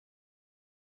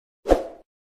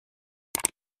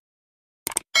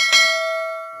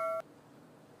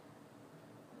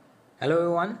Hello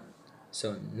everyone.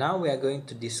 So now we are going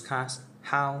to discuss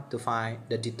how to find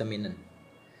the determinant.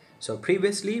 So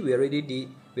previously we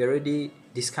already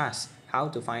discussed how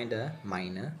to find the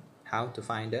minor, how to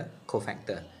find the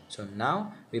cofactor. So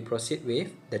now we proceed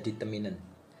with the determinant.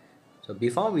 So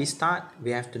before we start, we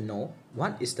have to know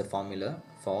what is the formula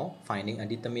for finding a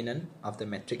determinant of the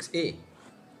matrix A.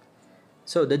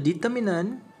 So the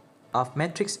determinant of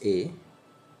matrix A,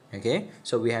 okay,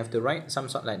 so we have to write some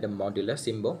sort like the modular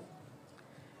symbol.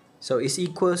 So it's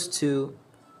equals to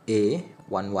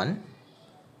A11,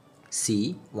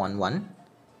 C11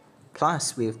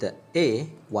 plus with the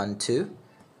A12,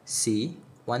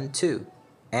 C12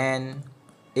 and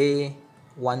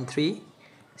A13,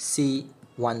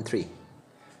 C13.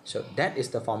 So that is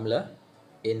the formula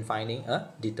in finding a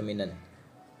determinant.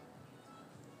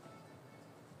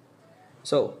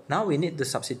 So now we need to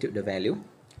substitute the value.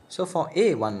 So for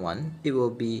A11, it will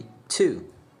be 2.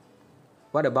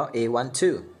 What about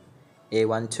A12?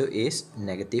 A12 is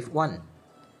negative 1.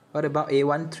 What about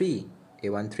A13?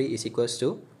 A13 is equals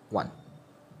to 1.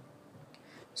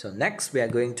 So next we are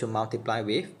going to multiply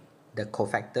with the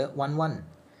cofactor 1, 1.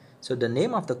 So the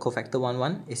name of the cofactor 1,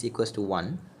 1 is equals to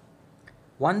 1.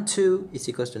 1, 2 is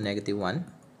equals to negative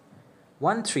 1.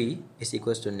 1, 3 is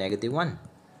equals to negative 1.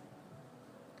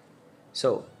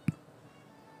 So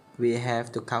we have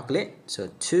to calculate. So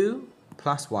 2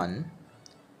 plus 1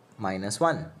 minus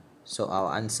 1. So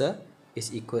our answer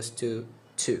is equals to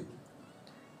 2.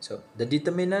 So the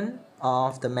determinant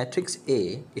of the matrix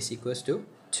A is equals to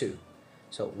 2.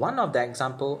 So one of the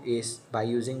example is by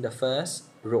using the first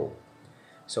row.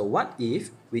 So what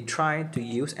if we try to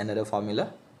use another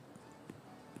formula?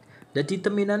 The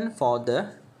determinant for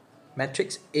the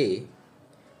matrix A,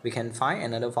 we can find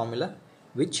another formula,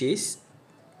 which is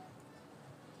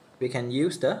we can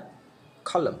use the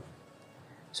column.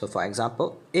 So for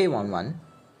example, A11,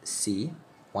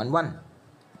 C11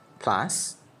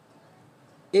 plus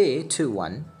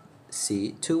A21,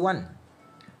 C21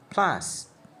 plus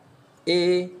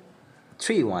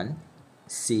A31,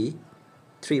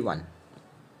 C31.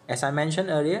 As I mentioned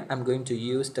earlier, I'm going to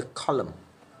use the column.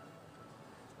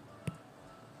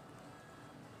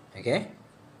 Okay,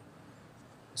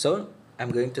 so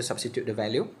I'm going to substitute the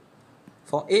value.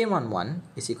 For A11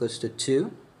 is equals to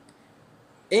 2,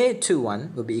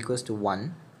 A21 will be equals to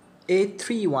 1,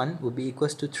 A31 will be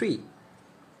equals to 3.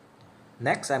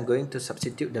 Next, I'm going to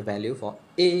substitute the value for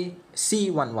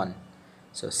C11.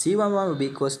 So C11 will be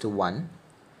equals to 1,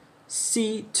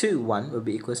 C21 will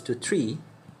be equals to 3,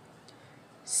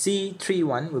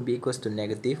 C31 will be equals to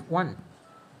negative 1.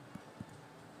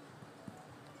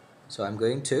 So I'm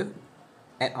going to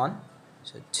add on.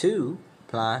 So 2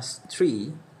 plus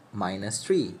 3 minus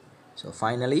 3. So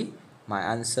finally, my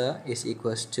answer is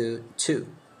equals to 2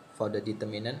 for the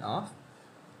determinant of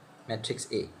matrix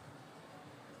A.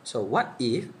 So what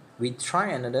if we try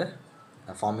another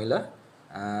formula,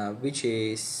 which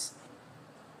is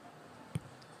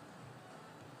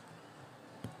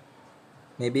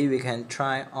maybe we can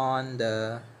try on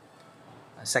the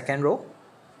second row.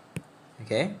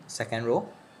 Okay, second row.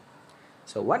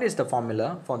 So what is the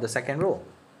formula for the second row?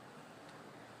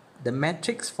 The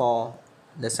matrix for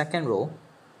the second row,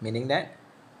 meaning that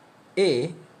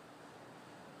A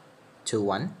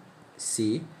 21,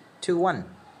 C 21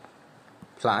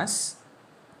 plus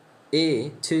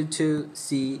A22,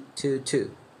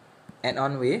 C22, add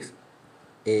on with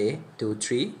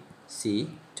A23,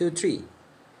 C23.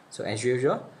 So as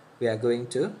usual, we are going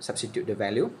to substitute the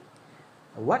value.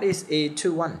 What is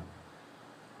A21?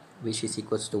 Which is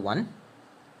equals to 1,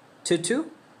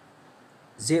 22,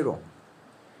 0,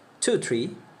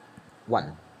 23,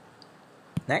 1.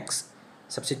 Next,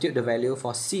 substitute the value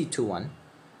for C21,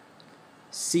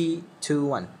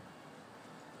 C21.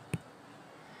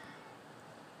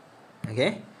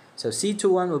 Okay, so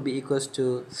C21 will be equals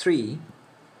to 3,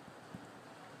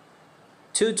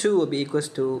 22 will be equals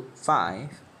to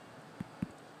 5,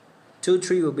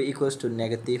 23 will be equals to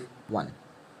negative 1.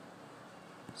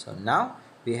 So now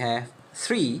we have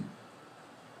 3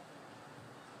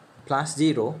 plus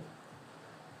 0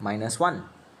 minus 1.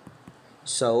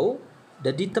 So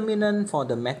the determinant for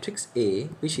the matrix A,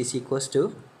 which is equals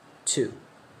to 2.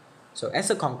 So as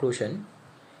a conclusion,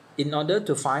 in order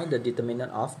to find the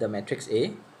determinant of the matrix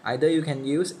A, either you can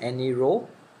use any row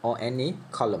or any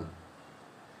column.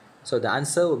 So the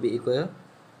answer will be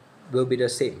the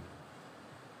same.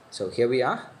 So here we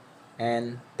are,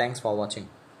 and thanks for watching.